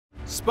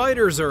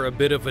Spiders are a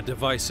bit of a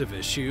divisive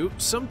issue.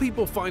 Some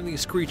people find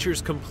these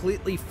creatures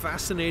completely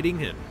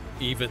fascinating and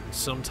even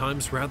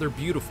sometimes rather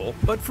beautiful,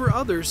 but for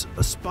others,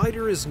 a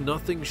spider is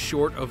nothing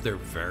short of their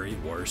very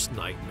worst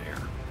nightmare.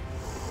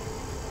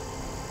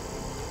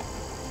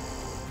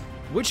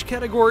 Which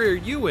category are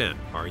you in?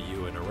 Are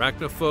you an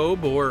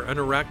arachnophobe or an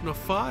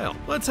arachnophile?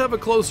 Let's have a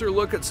closer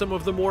look at some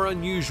of the more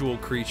unusual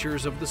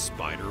creatures of the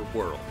spider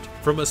world.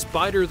 From a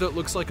spider that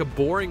looks like a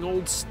boring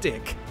old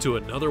stick to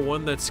another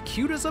one that's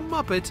cute as a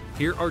muppet,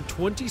 here are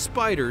 20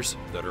 spiders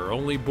that are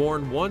only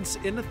born once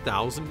in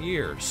 1,000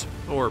 years.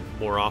 Or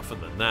more often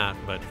than that,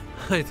 but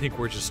I think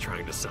we're just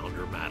trying to sound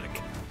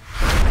dramatic.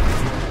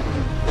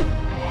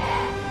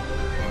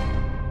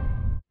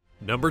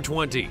 Number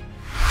 20.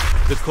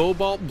 The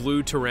cobalt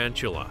blue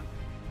tarantula.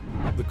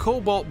 The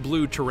cobalt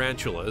blue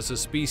tarantula is a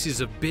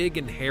species of big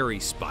and hairy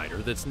spider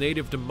that's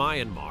native to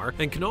Myanmar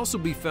and can also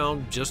be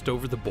found just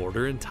over the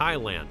border in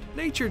Thailand.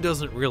 Nature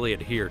doesn't really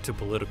adhere to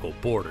political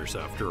borders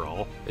after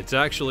all. It's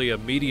actually a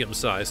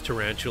medium-sized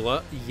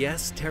tarantula.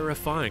 Yes,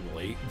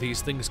 terrifyingly,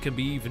 these things can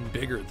be even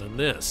bigger than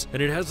this,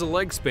 and it has a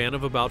leg span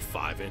of about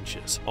 5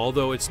 inches.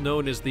 Although it's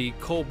known as the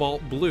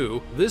cobalt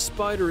blue, this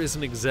spider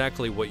isn't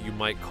exactly what you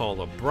might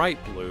call a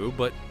bright blue,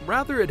 but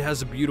rather it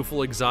has a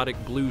beautiful exotic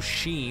blue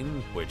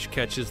sheen which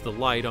catches the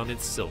light on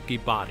its silky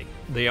body.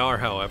 They are,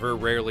 however,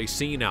 rarely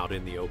seen out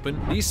in the open.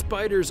 These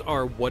spiders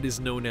are what is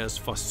known as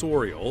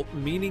fossorial,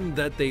 meaning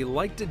that they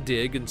like to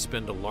dig and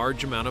spend a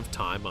large amount of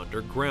time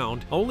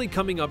underground, only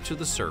coming up to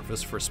the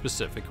surface for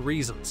specific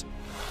reasons.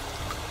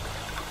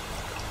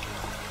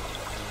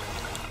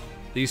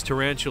 These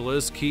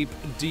tarantulas keep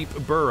deep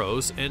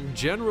burrows and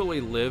generally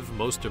live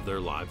most of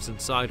their lives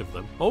inside of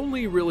them,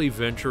 only really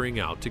venturing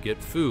out to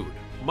get food.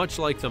 Much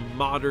like the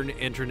modern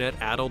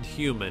internet-addled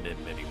human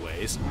in many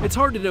ways. It's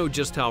hard to know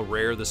just how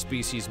rare the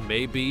species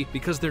may be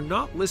because they're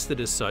not listed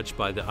as such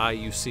by the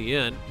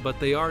IUCN, but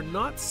they are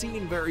not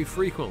seen very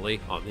frequently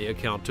on the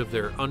account of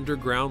their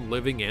underground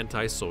living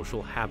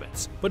antisocial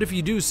habits. But if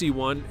you do see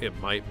one, it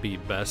might be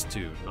best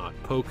to not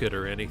poke it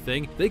or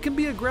anything. They can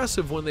be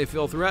aggressive when they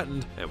feel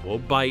threatened and will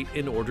bite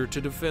in order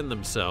to defend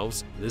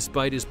themselves. This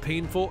bite is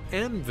painful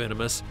and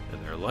venomous,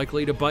 and they're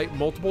likely to bite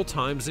multiple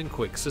times in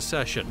quick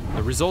succession.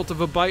 The result of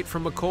a bite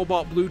from a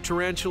cobalt blue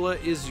tarantula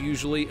is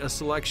usually a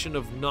selection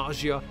of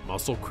nausea,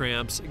 muscle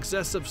cramps,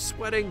 excessive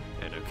sweating,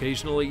 and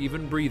occasionally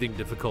even breathing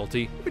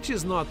difficulty, which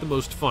is not the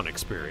most fun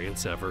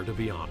experience ever, to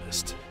be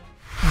honest.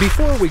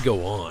 Before we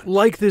go on,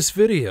 like this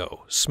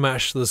video,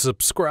 smash the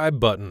subscribe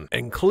button,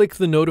 and click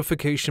the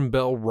notification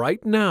bell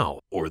right now,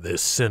 or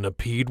this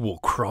centipede will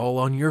crawl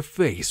on your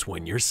face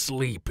when you're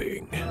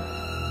sleeping.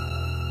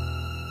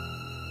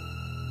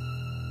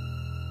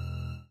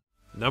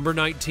 Number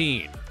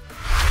 19.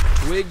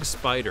 Twig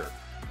spider.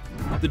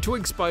 The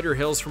twig spider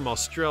hails from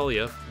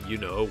Australia, you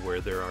know,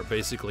 where there are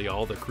basically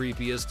all the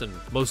creepiest and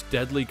most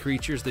deadly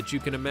creatures that you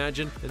can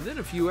imagine, and then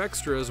a few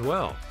extra as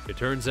well. It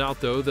turns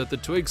out, though, that the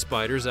twig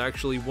spider is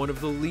actually one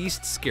of the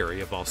least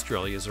scary of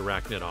Australia's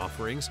arachnid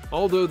offerings.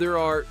 Although there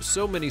are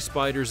so many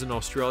spiders in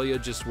Australia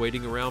just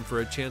waiting around for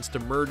a chance to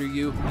murder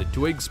you, the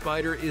twig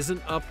spider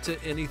isn't up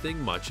to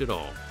anything much at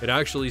all. It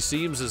actually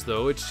seems as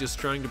though it's just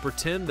trying to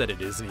pretend that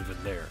it isn't even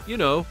there. You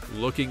know,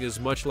 looking as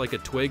much like a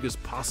twig as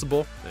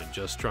possible and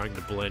just trying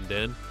to blend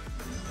in.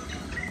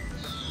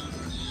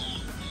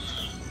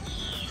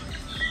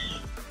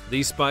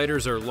 These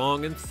spiders are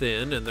long and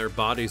thin, and their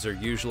bodies are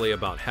usually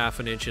about ½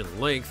 an inch in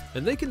length,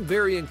 and they can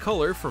vary in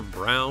color from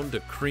brown to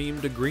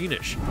cream to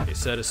greenish. They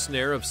set a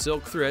snare of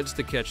silk threads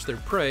to catch their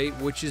prey,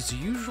 which is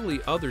usually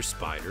other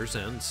spiders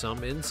and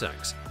some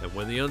insects. And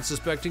when the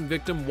unsuspecting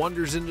victim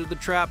wanders into the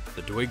trap,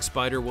 the twig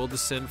spider will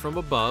descend from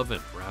above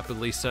and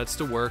rapidly sets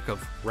to work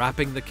of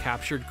wrapping the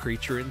captured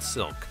creature in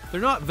silk. They're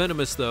not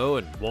venomous though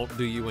and won't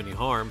do you any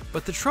harm,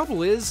 but the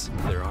trouble is,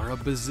 there are a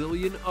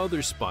bazillion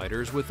other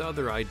spiders with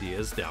other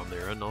ideas down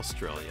there in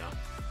Australia.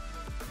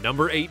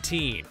 Number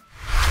 18.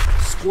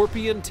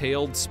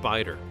 Scorpion-tailed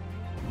spider.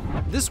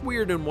 This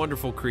weird and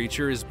wonderful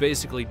creature is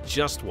basically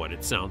just what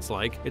it sounds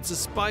like. It's a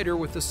spider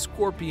with a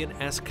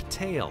scorpion-esque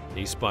tail.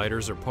 These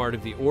spiders are part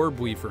of the orb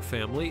weaver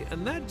family,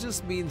 and that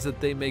just means that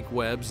they make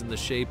webs in the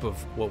shape of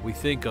what we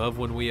think of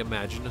when we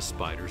imagine a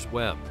spider's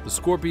web. The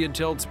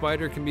scorpion-tailed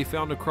spider can be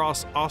found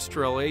across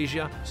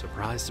Australasia,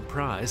 surprise,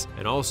 surprise,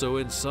 and also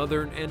in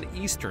southern and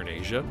eastern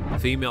Asia.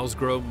 Females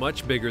grow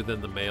much bigger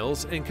than the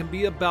males and can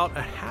be about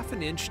 ½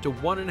 an inch to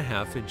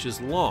 1½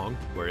 inches long,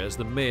 whereas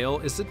the male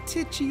is a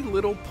titchy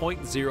little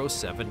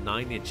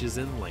 0.079 inches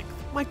in length,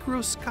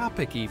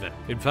 microscopic even.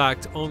 In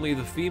fact, only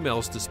the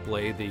females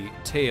display the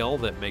tail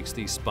that makes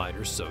these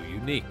spiders so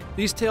unique.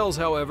 These tails,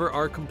 however,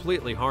 are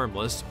completely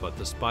harmless, but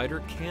the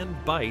spider can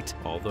bite,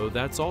 although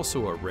that's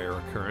also a rare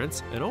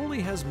occurrence, and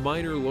only has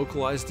minor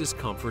localized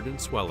discomfort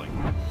and swelling.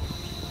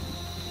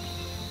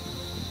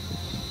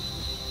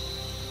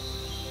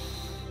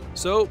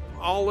 So,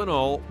 all in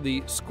all,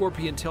 the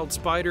scorpion-tailed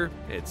spider,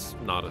 it's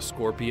not a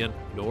scorpion,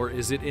 nor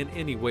is it in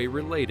any way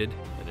related,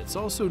 and it's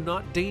also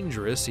not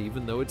dangerous,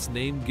 even though its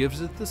name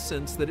gives it the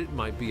sense that it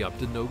might be up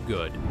to no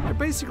good. They're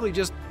basically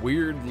just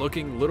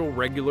weird-looking little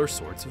regular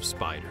sorts of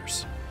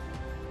spiders.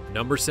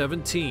 Number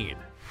 17.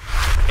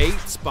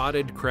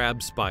 8-spotted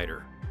crab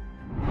spider.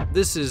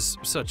 This is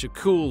such a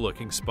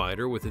cool-looking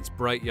spider with its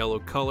bright yellow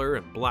color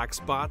and black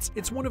spots.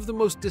 It's one of the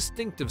most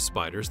distinctive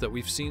spiders that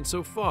we've seen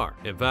so far.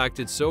 In fact,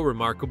 it's so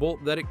remarkable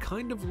that it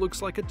kind of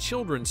looks like a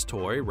children's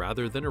toy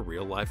rather than a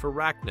real-life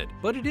arachnid.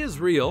 But it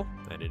is real,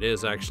 and it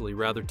is actually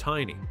rather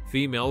tiny.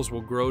 Females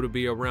will grow to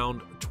be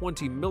around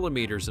 20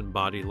 millimeters in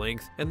body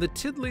length, and the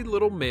tiddly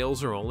little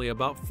males are only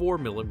about 4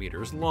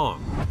 millimeters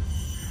long.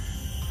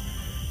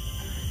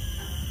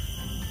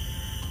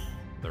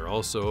 They're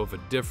also of a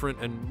different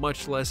and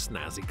much less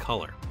snazzy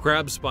color.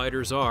 Crab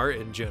spiders are,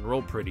 in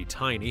general, pretty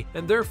tiny,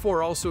 and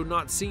therefore also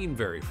not seen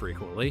very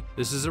frequently.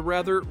 This is a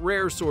rather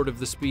rare sort of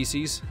the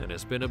species, and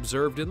has been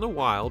observed in the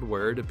wild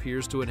where it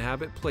appears to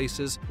inhabit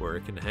places where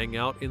it can hang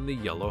out in the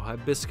yellow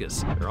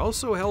hibiscus. They're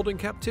also held in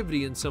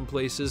captivity in some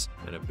places,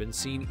 and have been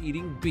seen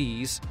eating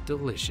bees.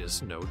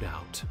 Delicious, no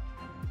doubt.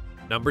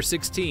 Number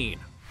 16.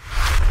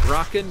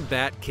 Brocken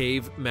bat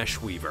cave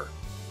meshweaver.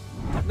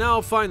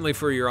 Now, finally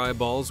for your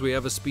eyeballs, we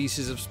have a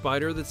species of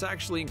spider that's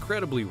actually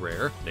incredibly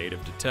rare.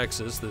 Native to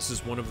Texas, this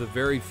is one of the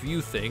very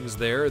few things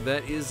there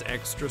that is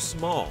extra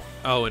small.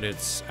 Oh, and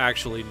it's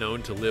actually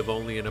known to live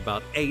only in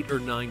about 8 or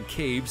 9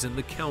 caves in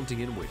the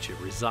county in which it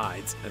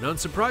resides. And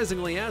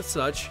unsurprisingly as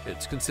such,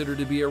 it's considered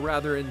to be a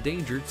rather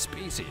endangered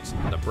species.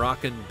 The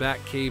Brocken bat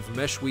cave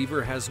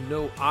meshweaver has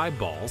no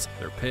eyeballs,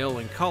 they're pale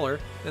in color,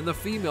 and the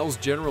females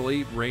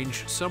generally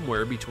range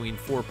somewhere between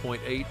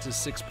 4.8 to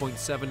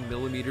 6.7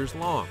 millimeters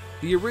long.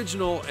 The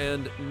original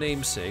and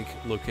namesake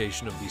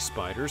location of these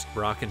spiders,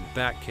 Brocken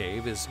Bat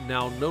Cave, is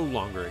now no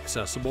longer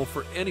accessible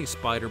for any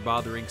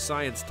spider-bothering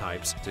science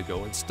types to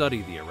go and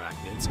study the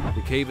arachnids.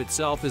 The cave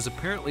itself is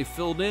apparently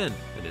filled in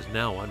and is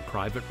now on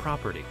private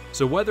property.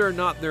 So whether or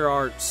not there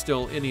are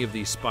still any of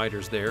these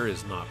spiders there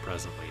is not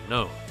presently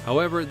known.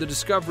 However, the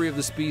discovery of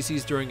the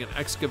species during an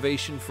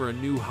excavation for a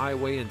new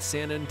highway in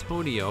San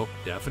Antonio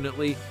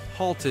definitely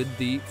halted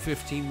the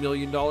 $15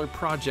 million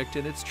project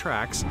in its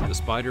tracks. The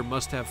spider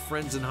must have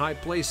friends in high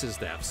places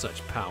to have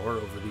such power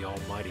over the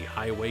almighty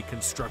highway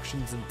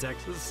constructions in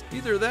Texas.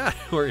 Either that,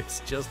 or it's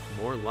just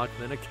more luck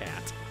than a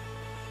cat.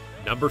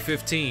 Number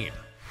 15.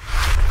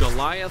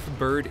 Goliath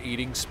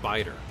bird-eating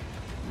spider.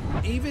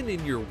 Even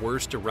in your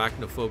worst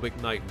arachnophobic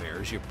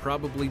nightmares, you've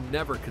probably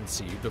never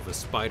conceived of a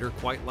spider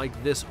quite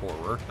like this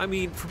horror. I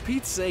mean, for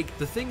Pete's sake,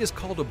 the thing is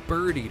called a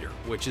bird eater,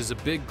 which is a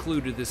big clue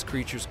to this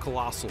creature's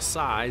colossal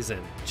size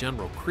and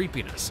general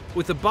creepiness.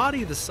 With a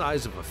body the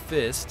size of a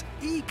fist,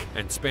 eek,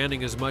 and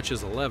spanning as much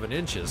as 11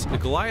 inches, the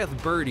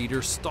Goliath bird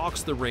eater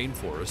stalks the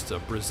rainforests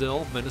of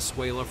Brazil,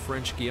 Venezuela,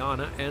 French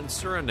Guiana, and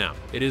Suriname.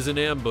 It is an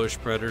ambush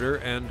predator,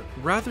 and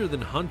rather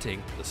than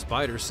hunting, the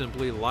spider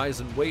simply lies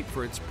in wait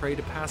for its prey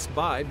to pass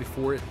by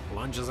before it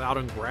lunges out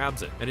and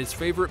grabs it. And its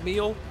favorite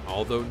meal?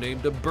 Although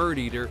named a bird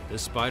eater,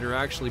 this spider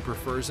actually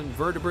prefers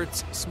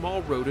invertebrates,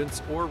 small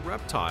rodents, or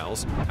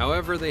reptiles.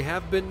 However, they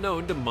have been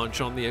known to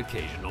munch on the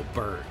occasional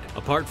bird.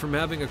 Apart from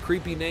having a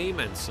creepy name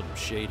and some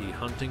shady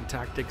hunting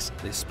tactics,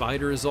 this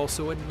spider is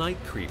also a night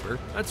creeper.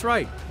 That's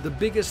right, the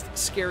biggest,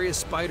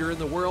 scariest spider in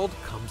the world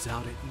comes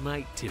out at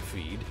night to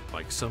feed,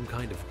 like some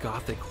kind of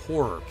gothic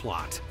horror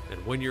plot.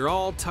 And when you're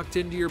all tucked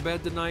into your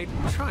bed tonight,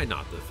 try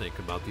not to think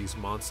about these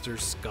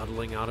monsters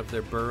scuttling out of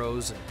their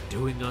burrows and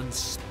doing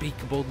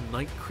unspeakable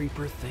night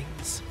creeper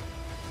things.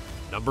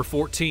 Number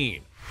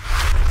 14.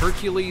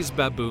 Hercules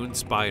baboon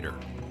spider.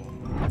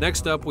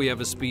 Next up, we have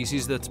a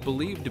species that's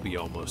believed to be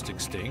almost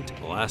extinct,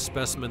 the last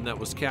specimen that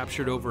was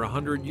captured over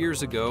 100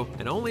 years ago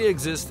and only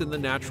exists in the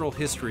Natural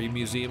History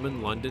Museum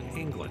in London,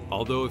 England.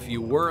 Although if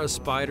you were a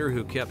spider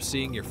who kept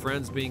seeing your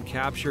friends being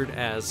captured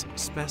as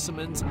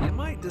specimens, you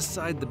might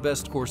decide the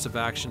best course of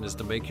action is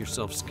to make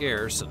yourself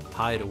scarce and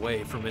hide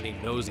away from any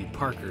nosy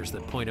parkers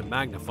that point a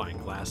magnifying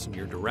glass in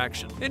your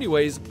direction.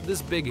 Anyways,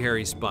 this big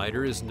hairy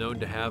spider is known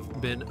to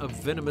have been a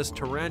venomous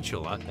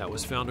tarantula that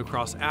was found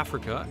across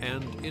Africa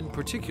and in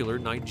particular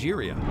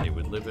Nigeria. They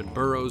would live in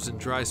burrows in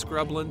dry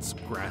scrublands,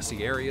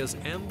 grassy areas,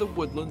 and the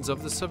woodlands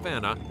of the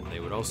savanna, and they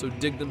would also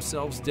dig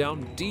themselves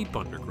down deep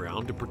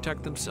underground to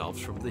protect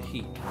themselves from the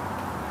heat.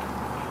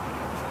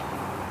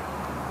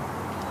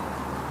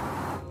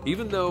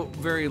 Even though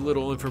very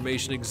little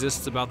information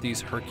exists about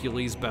these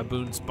Hercules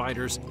baboon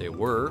spiders, they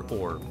were,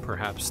 or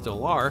perhaps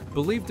still are,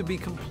 believed to be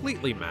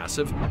completely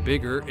massive,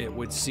 bigger, it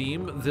would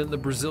seem, than the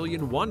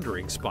Brazilian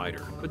wandering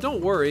spider. But don't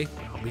worry,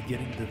 I'll be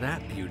getting to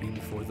that beauty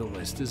before the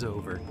list is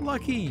over.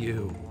 Lucky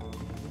you.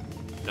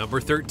 Number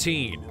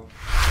 13.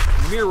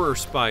 Mirror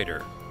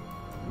spider.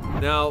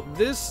 Now,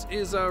 this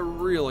is a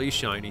really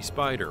shiny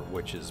spider,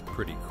 which is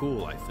pretty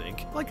cool, I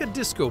think. Like a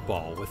disco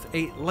ball with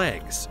 8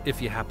 legs,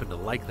 if you happen to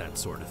like that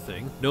sort of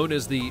thing. Known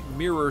as the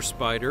mirror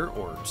spider,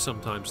 or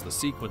sometimes the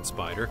sequin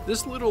spider,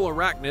 this little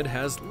arachnid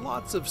has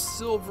lots of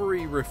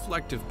silvery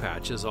reflective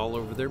patches all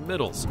over their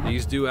middles.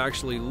 These do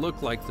actually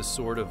look like the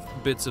sort of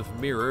bits of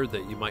mirror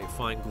that you might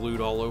find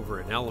glued all over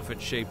an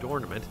elephant-shaped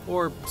ornament,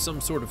 or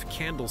some sort of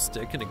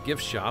candlestick in a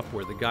gift shop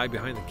where the guy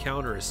behind the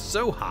counter is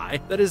so high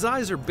that his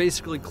eyes are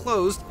basically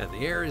closed and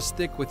the air is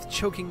thick with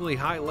chokingly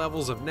high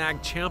levels of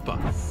nag champa.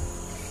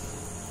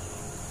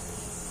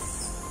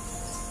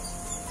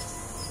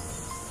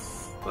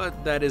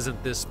 But that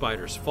isn't this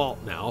spider's fault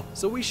now,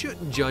 so we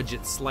shouldn't judge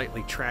its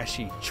slightly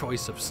trashy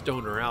choice of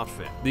stoner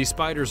outfit. These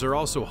spiders are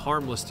also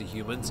harmless to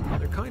humans.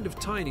 They're kind of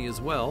tiny as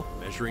well,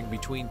 measuring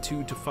between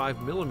 2 to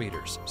 5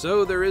 millimeters.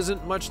 So there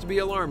isn't much to be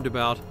alarmed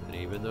about, and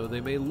even though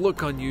they may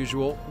look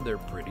unusual, they're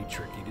pretty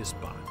tricky to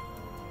spot.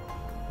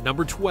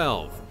 Number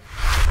 12.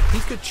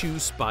 Pikachu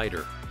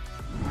spider.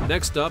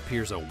 Next up,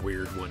 here's a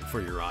weird one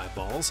for your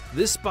eyeballs.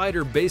 This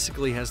spider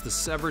basically has the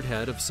severed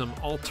head of some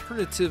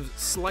alternative,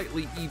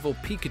 slightly evil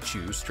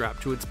Pikachu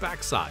strapped to its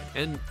backside.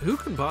 And who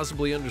can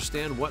possibly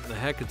understand what in the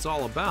heck it's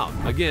all about?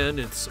 Again,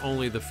 it's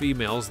only the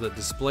females that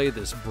display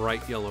this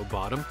bright yellow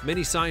bottom.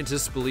 Many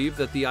scientists believe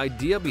that the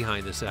idea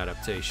behind this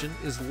adaptation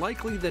is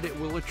likely that it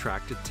will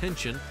attract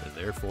attention and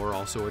therefore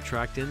also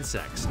attract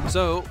insects,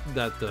 so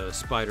that the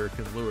spider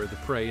can lure the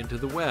prey into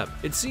the web.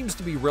 It seems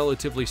to be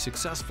relatively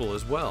successful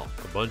as well.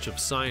 A bunch of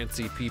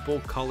science-y people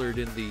colored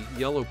in the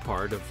yellow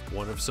part of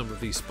one of some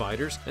of these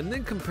spiders and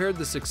then compared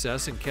the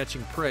success in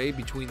catching prey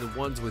between the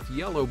ones with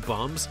yellow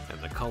bums and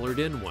the colored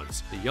in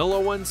ones. The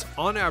yellow ones,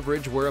 on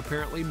average, were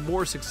apparently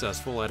more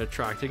successful at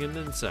attracting an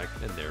insect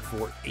and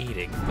therefore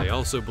eating. They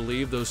also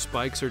believe those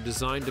spikes are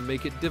designed to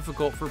make it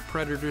difficult for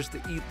predators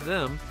to eat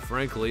them.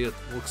 Frankly, it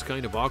looks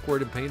kind of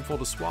awkward and painful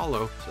to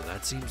swallow, so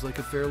that seems like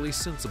a fairly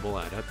sensible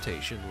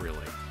adaptation, really.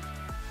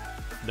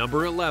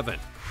 Number 11.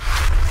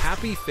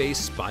 Happy face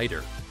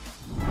spider.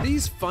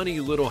 These funny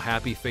little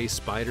happy face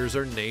spiders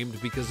are named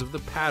because of the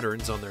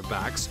patterns on their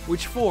backs,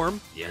 which form,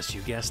 yes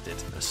you guessed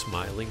it, a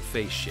smiling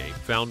face shape.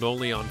 Found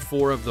only on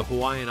 4 of the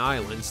Hawaiian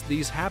Islands,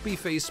 these happy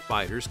face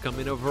spiders come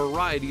in a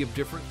variety of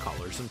different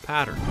colors and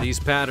patterns. These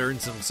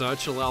patterns and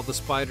such allow the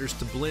spiders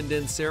to blend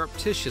in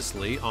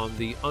surreptitiously on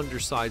the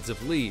undersides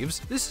of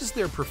leaves. This is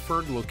their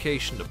preferred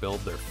location to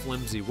build their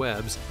flimsy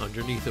webs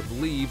underneath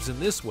of leaves in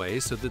this way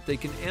so that they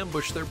can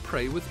ambush their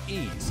prey with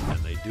ease, and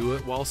they do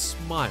it while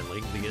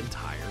smiling the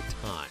entire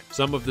time.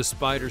 Some of the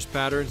spider's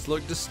patterns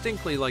look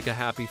distinctly like a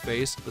happy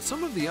face, but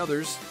some of the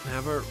others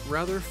have a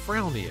rather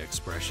frowny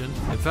expression.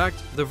 In fact,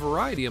 the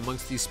variety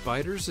amongst these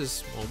spiders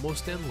is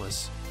almost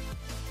endless.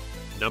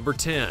 Number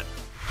 10.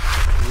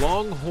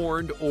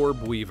 Long-horned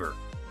orb weaver.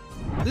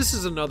 This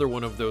is another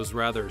one of those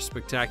rather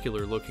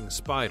spectacular looking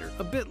spiders,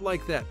 a bit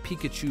like that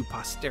Pikachu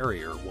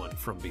posterior one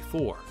from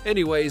before.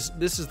 Anyways,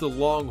 this is the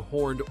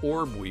long-horned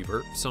orb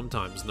weaver,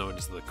 sometimes known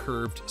as the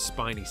curved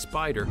spiny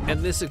spider,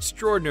 and this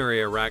extraordinary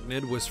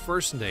arachnid was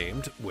first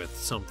named, with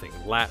something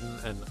Latin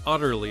and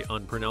utterly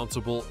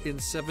unpronounceable, in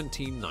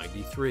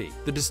 1793.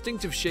 The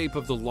distinctive shape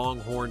of the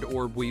long-horned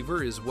orb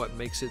weaver is what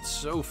makes it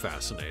so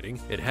fascinating.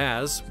 It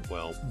has,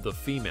 well, the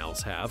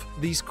females have,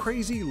 these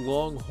crazy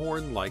long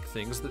horn-like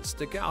things that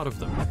stick out of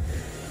them.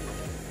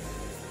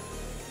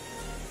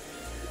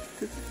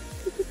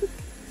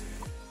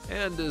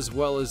 And as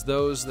well as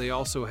those, they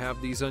also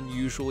have these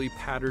unusually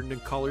patterned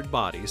and colored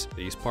bodies.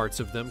 These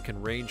parts of them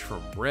can range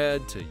from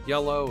red to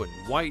yellow and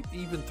white,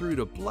 even through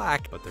to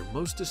black, but they're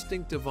most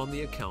distinctive on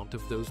the account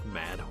of those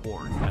mad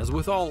horns. As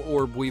with all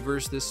orb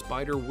weavers, this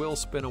spider will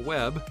spin a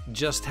web,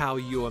 just how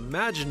you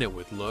imagine it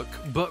would look,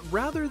 but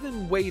rather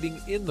than waiting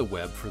in the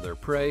web for their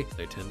prey,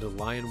 they tend to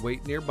lie in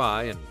wait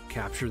nearby and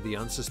capture the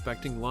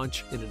unsuspecting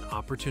lunch in an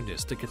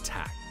opportunistic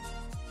attack.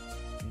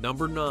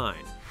 Number 9.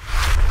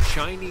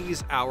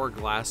 Chinese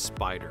hourglass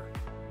spider.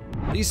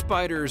 These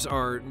spiders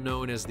are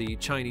known as the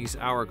Chinese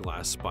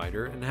hourglass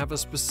spider and have a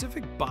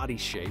specific body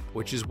shape,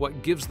 which is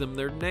what gives them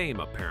their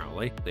name,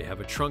 apparently. They have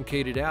a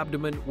truncated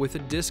abdomen with a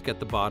disc at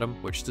the bottom,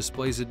 which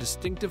displays a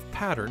distinctive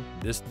pattern.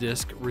 This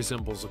disc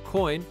resembles a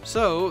coin,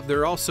 so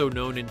they're also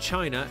known in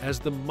China as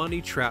the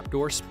money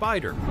trapdoor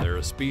spider. They're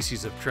a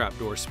species of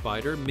trapdoor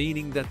spider,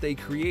 meaning that they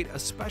create a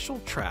special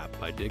trap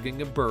by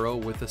digging a burrow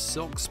with a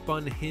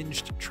silk-spun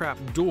hinged trap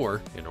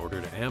door in order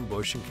to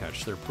ambush and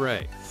catch their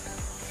prey.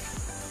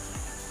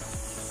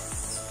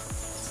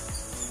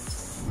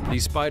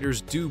 These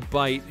spiders do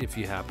bite if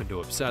you happen to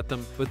upset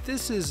them, but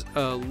this is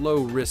a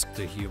low risk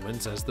to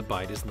humans as the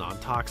bite is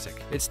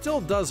non-toxic. It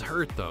still does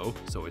hurt though,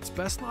 so it's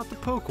best not to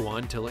poke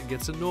one till it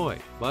gets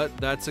annoyed. But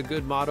that's a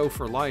good motto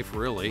for life,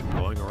 really.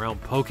 Going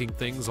around poking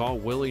things all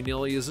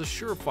willy-nilly is a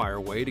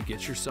surefire way to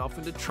get yourself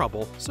into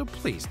trouble, so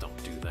please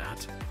don't do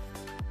that.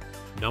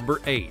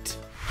 Number 8.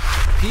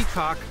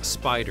 Peacock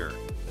spider.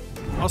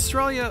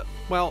 Australia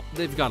Well,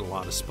 they've got a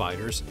lot of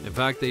spiders. In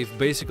fact, they've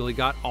basically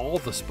got all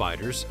the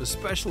spiders,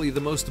 especially the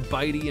most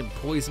bitey and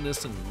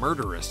poisonous and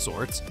murderous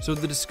sorts. So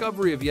the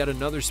discovery of yet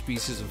another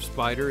species of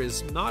spider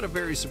is not a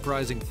very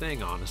surprising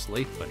thing,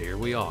 honestly, but here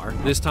we are.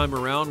 This time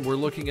around, we're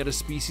looking at a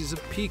species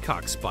of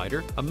peacock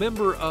spider, a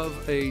member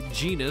of a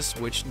genus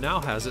which now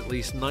has at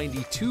least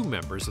 92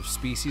 members of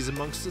species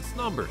amongst its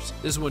numbers.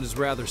 This one is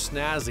rather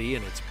snazzy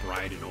and it's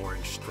bright and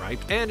orange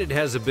striped, and it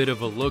has a bit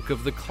of a look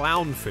of the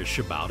clownfish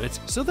about it.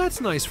 So that's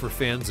nice for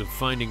fans of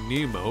Finding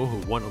Nemo who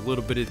want a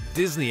little bit of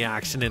Disney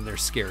action in their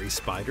scary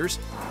spiders.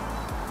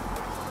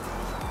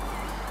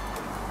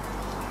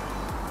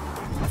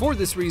 For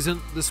this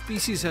reason, the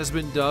species has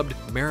been dubbed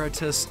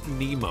Meritus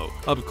Nemo.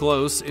 Up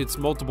close, its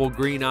multiple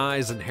green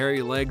eyes and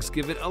hairy legs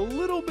give it a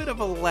little bit of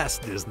a less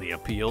Disney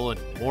appeal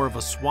and more of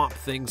a Swamp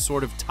Thing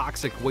sort of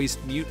toxic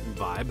waste mutant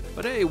vibe.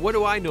 But hey, what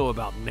do I know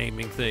about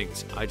naming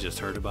things? I just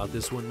heard about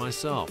this one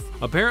myself.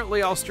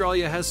 Apparently,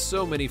 Australia has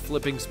so many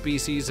flipping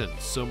species and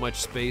so much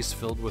space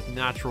filled with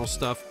natural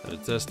stuff that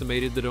it's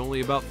estimated that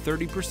only about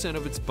 30%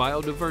 of its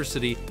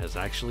biodiversity has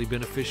actually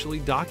been officially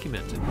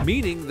documented,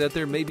 meaning that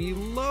there may be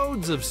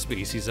loads of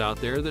species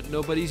out there that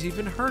nobody's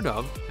even heard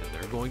of, and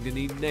they're going to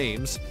need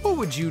names. What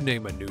would you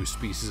name a new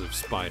species of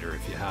spider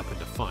if you happen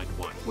to find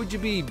one? Would you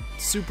be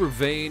super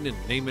vain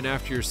and name it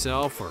after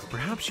yourself, or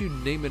perhaps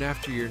you'd name it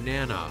after your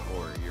Nana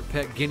or your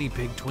pet guinea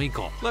pig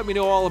Twinkle? Let me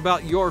know all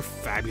about your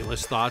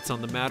fabulous thoughts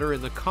on the matter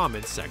in the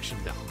comments section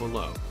down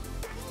below.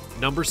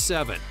 Number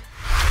 7.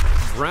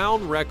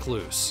 Brown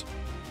recluse.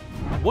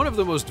 One of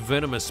the most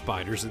venomous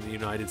spiders in the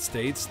United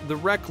States, the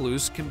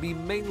recluse can be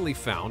mainly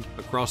found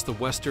across the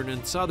western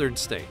and southern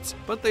states,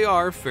 but they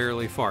are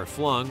fairly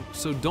far-flung,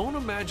 so don't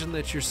imagine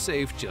that you're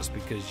safe just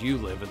because you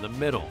live in the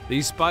middle.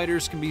 These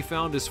spiders can be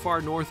found as far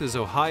north as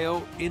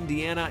Ohio,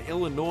 Indiana,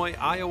 Illinois,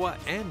 Iowa,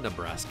 and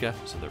Nebraska,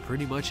 so they're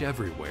pretty much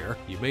everywhere.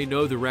 You may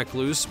know the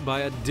recluse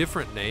by a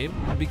different name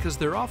because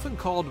they're often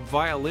called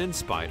violin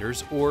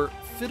spiders or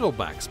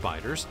fiddleback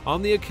spiders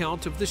on the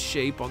account of the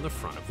shape on the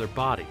front of their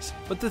bodies.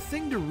 But the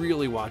thing to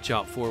really watch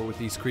out for with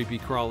these creepy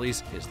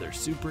crawlies is their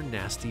super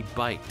nasty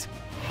bite.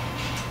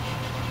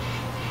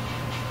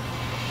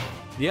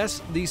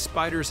 Yes, these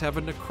spiders have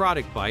a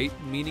necrotic bite,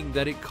 meaning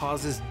that it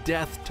causes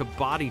death to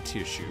body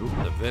tissue.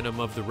 The venom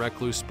of the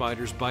recluse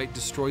spider's bite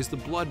destroys the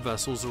blood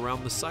vessels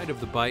around the site of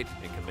the bite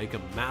and can make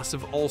a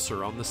massive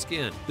ulcer on the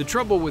skin. The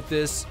trouble with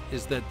this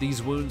is that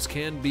these wounds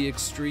can be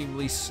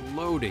extremely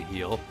slow to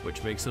heal,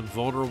 which makes them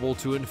vulnerable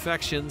to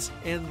infections,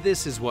 and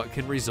this is what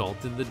can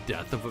result in the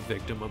death of a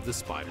victim of the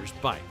spider's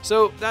bite.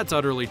 So that's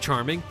utterly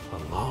charming,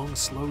 a long,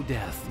 slow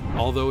death.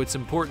 Although it's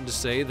important to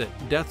say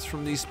that deaths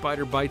from these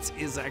spider bites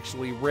is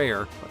actually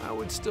rare, but I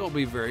would still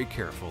be very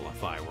careful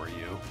if I were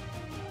you.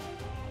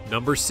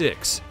 Number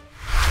 6.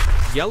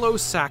 Yellow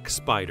sac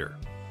spider.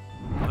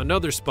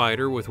 Another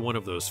spider with one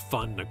of those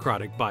fun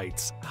necrotic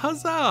bites.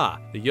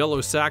 Huzzah! The yellow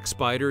sac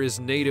spider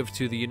is native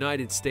to the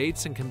United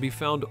States and can be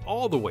found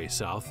all the way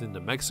south into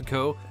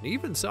Mexico and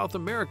even South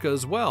America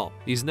as well.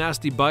 These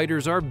nasty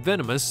biters are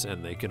venomous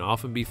and they can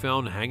often be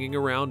found hanging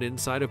around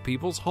inside of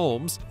people's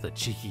homes, the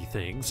cheeky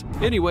things.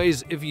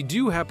 Anyways, if you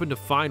do happen to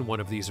find one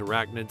of these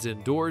arachnids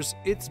indoors,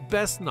 it's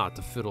best not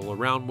to fiddle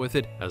around with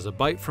it, as a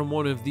bite from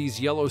one of these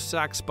yellow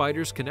sac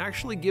spiders can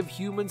actually give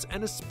humans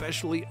an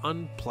especially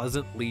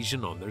unpleasant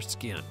lesion on their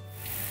skin.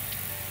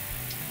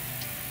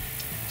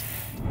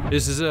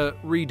 This is a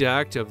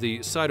redact of the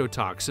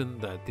cytotoxin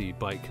that the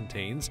bite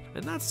contains,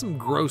 and that's some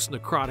gross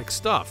necrotic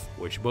stuff,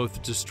 which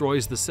both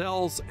destroys the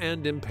cells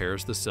and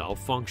impairs the cell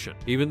function.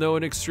 Even though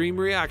an extreme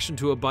reaction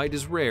to a bite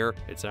is rare,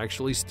 it's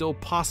actually still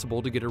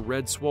possible to get a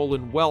red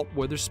swollen welt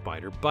where the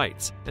spider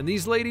bites. And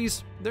these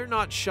ladies, they're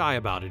not shy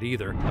about it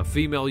either. A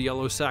female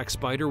yellow sac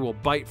spider will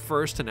bite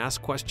first and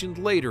ask questions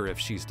later if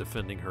she's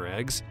defending her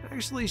eggs.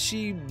 Actually,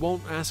 she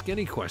won't ask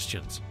any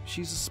questions.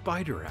 She's a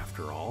spider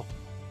after all.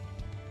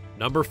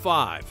 Number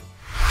 5.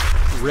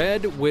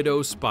 Red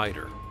widow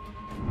spider.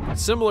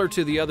 Similar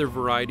to the other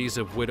varieties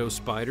of widow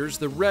spiders,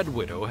 the red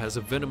widow has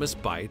a venomous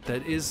bite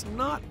that is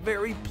not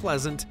very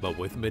pleasant, but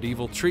with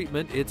medieval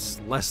treatment,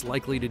 it's less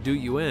likely to do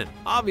you in.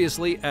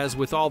 Obviously, as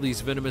with all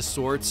these venomous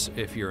sorts,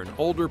 if you're an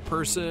older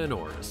person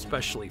or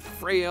especially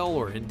frail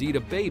or indeed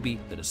a baby,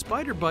 then a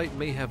spider bite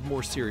may have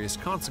more serious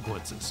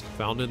consequences.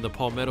 Found in the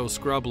palmetto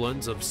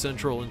scrublands of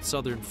central and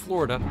southern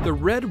Florida, the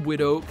red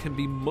widow can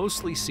be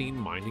mostly seen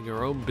minding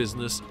her own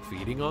business,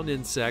 feeding on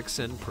insects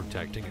and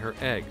protecting her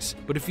eggs.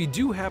 But if you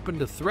do happen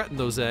to threaten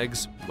those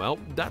eggs, well,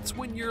 that's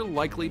when you're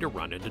likely to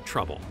run into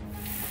trouble.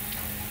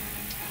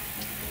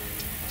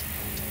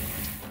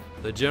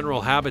 The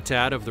general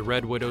habitat of the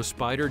red widow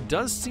spider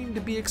does seem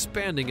to be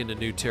expanding into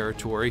new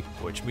territory,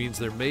 which means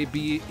there may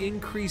be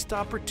increased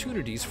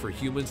opportunities for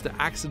humans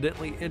to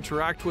accidentally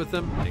interact with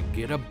them and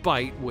get a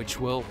bite, which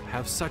will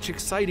have such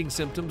exciting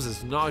symptoms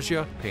as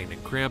nausea, pain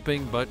and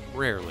cramping, but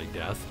rarely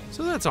death.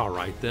 So that's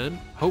alright then,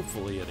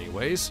 hopefully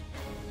anyways.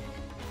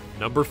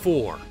 Number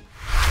 4.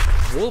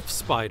 Wolf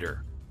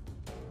spider.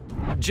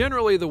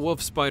 Generally, the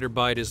wolf spider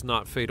bite is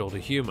not fatal to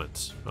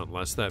humans,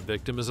 unless that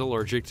victim is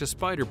allergic to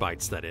spider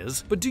bites, that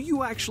is. But do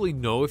you actually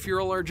know if you're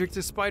allergic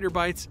to spider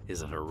bites?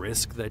 Is it a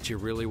risk that you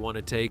really want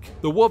to take?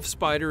 The wolf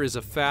spider is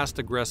a fast,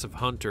 aggressive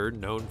hunter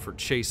known for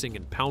chasing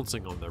and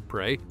pouncing on their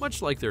prey,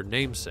 much like their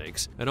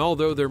namesakes, and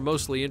although they're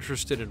mostly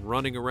interested in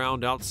running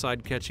around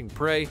outside catching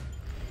prey,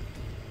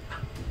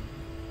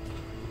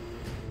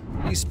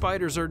 these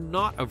spiders are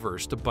not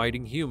averse to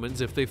biting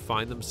humans if they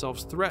find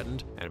themselves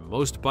threatened, and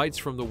most bites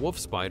from the wolf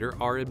spider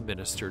are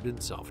administered in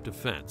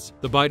self-defense.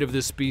 The bite of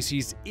this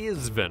species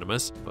is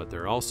venomous, but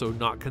they're also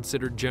not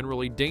considered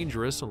generally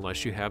dangerous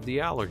unless you have the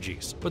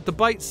allergies. But the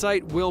bite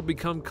site will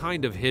become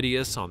kind of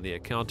hideous on the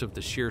account of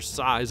the sheer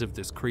size of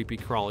this creepy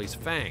crawly's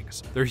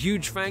fangs. Their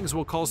huge fangs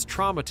will cause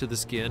trauma to the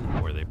skin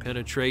where they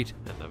penetrate,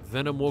 and the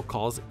venom will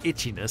cause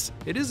itchiness.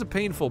 It is a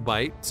painful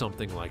bite,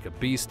 something like a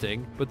bee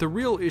sting, but the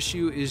real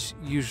issue is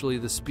usually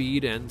the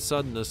speed and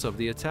suddenness of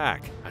the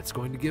attack. That's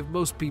going to give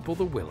most people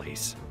the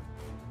willies.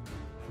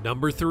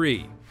 Number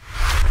 3.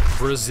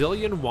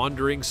 Brazilian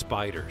wandering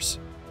spiders.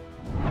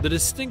 The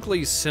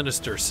distinctly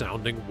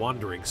sinister-sounding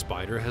wandering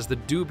spider has the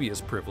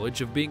dubious privilege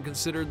of being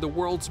considered the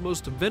world's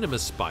most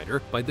venomous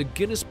spider by the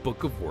Guinness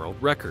Book of World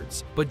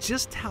Records. But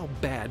just how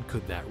bad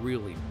could that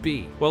really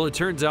be? Well, it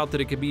turns out that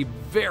it can be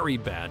very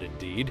bad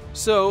indeed.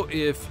 So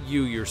if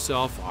you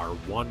yourself are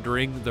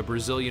wandering the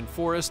Brazilian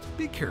forest,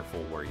 be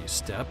careful where you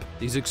step.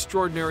 These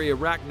extraordinary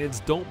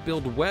arachnids don't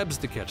build webs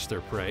to catch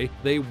their prey.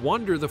 They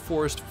wander the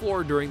forest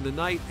floor during the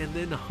night and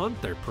then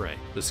hunt their prey.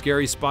 The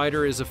scary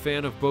spider is a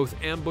fan of both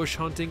ambush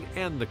hunting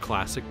and the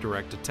classic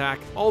direct attack,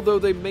 although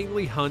they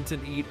mainly hunt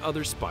and eat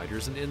other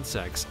spiders and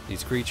insects.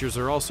 These creatures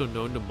are also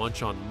known to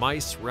munch on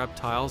mice,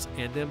 reptiles,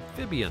 and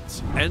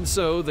amphibians. And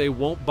so they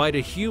won't bite a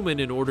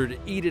human in order to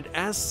eat it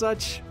as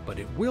such, but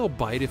it will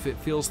bite if it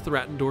feels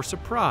threatened or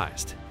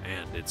surprised.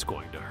 And it's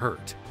going to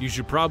hurt. You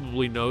should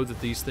probably know that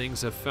these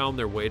things have found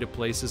their way to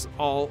places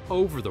all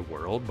over the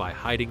world by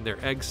hiding their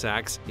egg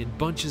sacs in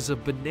bunches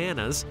of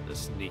bananas, the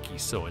sneaky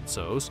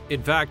so-and-sos.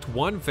 In fact,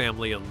 one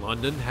family in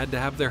London had to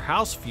have their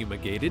house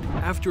fumigated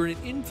after an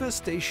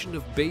infestation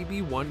of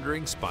baby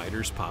wandering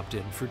spiders popped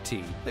in for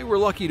tea. They were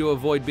lucky to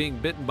avoid being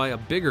bitten by a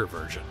bigger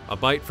version. A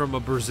bite from a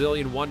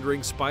Brazilian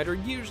wandering spider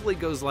usually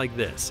goes like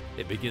this.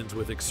 It begins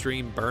with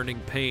extreme burning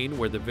pain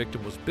where the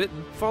victim was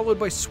bitten, followed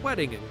by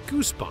sweating and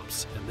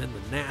goosebumps, and then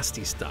the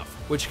nasty stuff,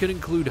 which can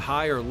include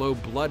high or low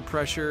blood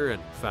pressure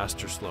and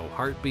fast or slow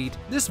heartbeat.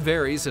 This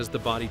varies as the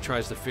body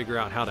tries to figure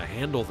out how to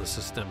handle the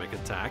systemic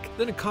attack.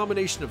 Then a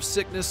combination of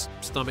sickness,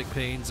 stomach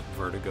pains,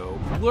 vertigo,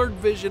 blurred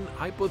vision,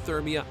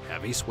 hypothermia,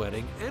 heavy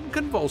sweating, and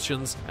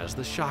convulsions as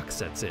the shock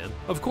sets in.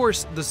 Of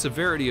course, the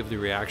severity of the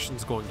reaction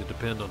is going to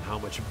depend on how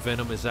much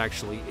venom is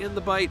actually in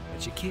the bite,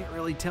 but you can't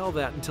really tell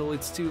that until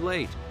it's too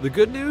late. The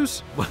good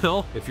news?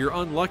 Well, if you're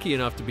unlucky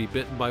enough to be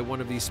bitten by one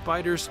of these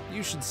spiders,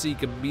 you should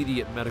seek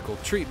immediate medical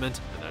treatment,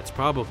 and that's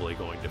probably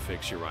going to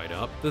fix you right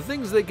up. The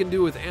things they can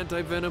do with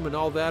anti-venom and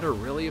all that are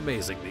really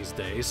amazing these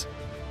days.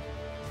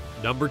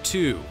 Number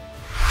 2.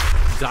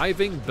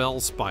 Diving bell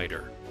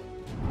spider.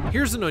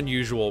 Here's an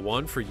unusual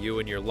one for you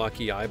and your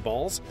lucky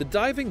eyeballs. The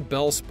diving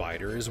bell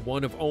spider is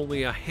one of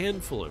only a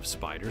handful of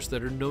spiders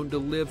that are known to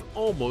live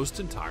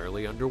almost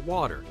entirely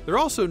underwater. They're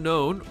also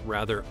known,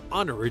 rather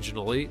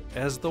unoriginally,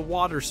 as the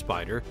water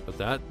spider, but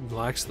that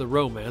lacks the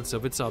romance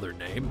of its other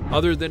name.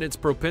 Other than its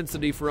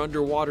propensity for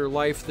underwater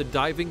life, the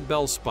diving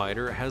bell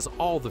spider has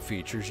all the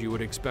features you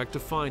would expect to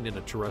find in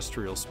a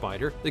terrestrial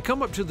spider. They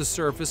come up to the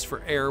surface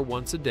for air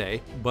once a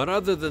day, but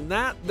other than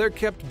that, they're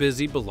kept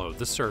busy below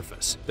the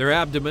surface. Their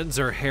abdomens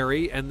are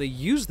hairy, and they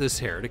use this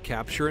hair to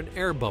capture an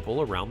air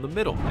bubble around the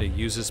middle. It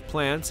uses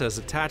plants as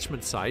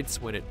attachment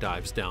sites when it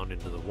dives down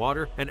into the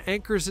water and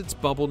anchors its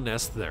bubble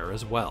nest there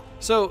as well.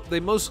 So they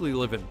mostly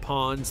live in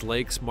ponds,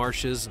 lakes,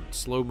 marshes, and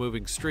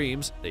slow-moving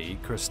streams. They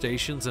eat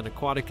crustaceans and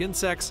aquatic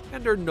insects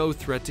and are no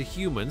threat to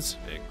humans,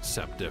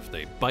 except if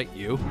they bite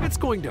you. It's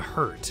going to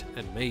hurt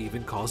and may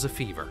even cause a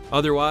fever.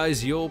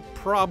 Otherwise, you'll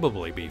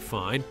probably be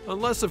fine,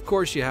 unless of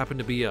course you happen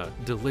to be a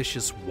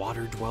delicious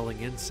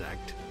water-dwelling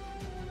insect.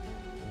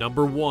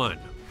 Number 1.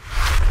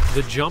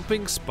 The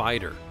jumping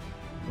spider.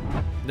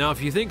 Now,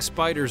 if you think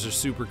spiders are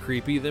super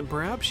creepy, then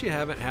perhaps you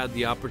haven't had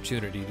the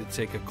opportunity to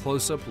take a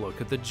close-up look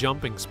at the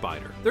jumping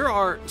spider. There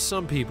are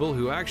some people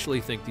who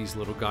actually think these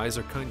little guys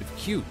are kind of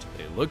cute.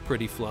 They look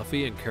pretty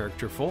fluffy and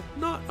characterful,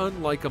 not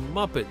unlike a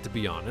muppet to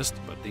be honest,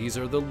 but these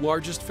are the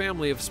largest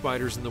family of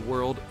spiders in the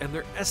world, and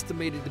they're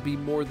estimated to be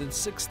more than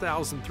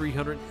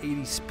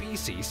 6,380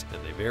 species,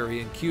 and they vary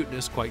in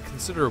cuteness quite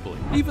considerably.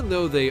 Even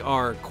though they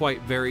are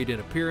quite varied in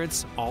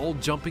appearance, all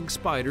jumping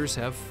spiders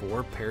have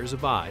 4 pairs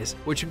of eyes,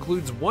 which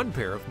includes 1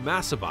 pair of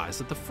massive eyes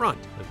at the front,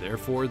 and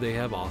therefore they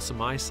have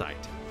awesome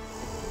eyesight.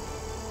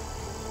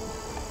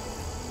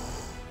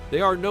 They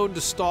are known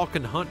to stalk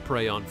and hunt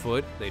prey on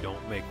foot, they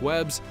don't make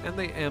webs, and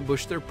they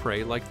ambush their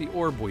prey like the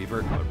orb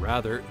weaver, but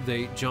rather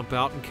they jump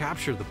out and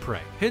capture the prey,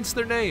 hence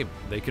their name.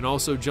 They can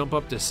also jump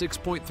up to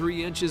 6.3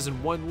 inches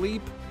in one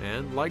leap,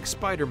 and like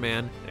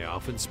Spider-Man, they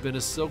often spin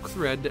a silk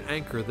thread to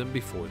anchor them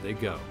before they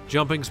go.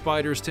 Jumping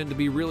spiders tend to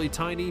be really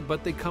tiny,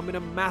 but they come in a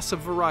massive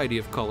variety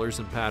of colors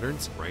and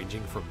patterns,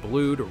 ranging from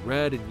blue to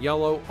red and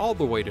yellow, all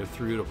the way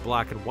through to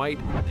black and white,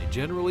 and they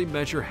generally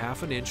measure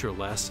half an inch or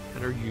less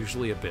and are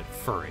usually a bit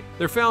furry.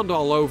 They're found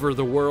all over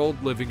the world,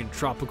 living in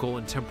tropical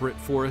and temperate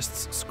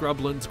forests,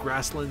 scrublands,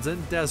 grasslands,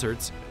 and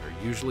deserts, and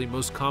are usually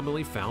most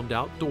commonly found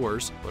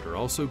outdoors, but are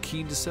also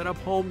keen to set up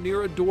home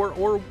near a door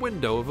or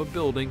window of a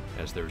building,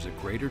 as there's a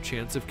greater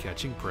chance of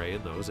catching prey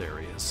in those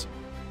areas.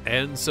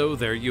 And so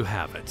there you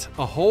have it,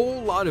 a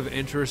whole lot of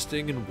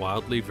interesting and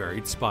wildly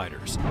varied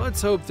spiders.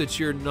 Let's hope that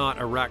you're not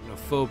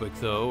arachnophobic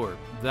though, or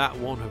that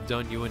won't have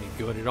done you any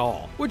good at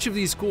all. Which of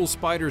these cool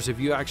spiders have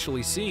you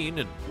actually seen,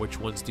 and which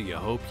ones do you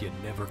hope you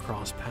never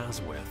cross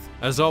paths with?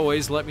 As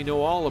always, let me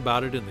know all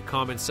about it in the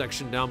comments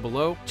section down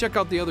below. Check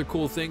out the other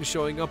cool things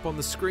showing up on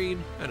the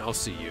screen, and I'll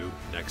see you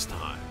next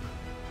time.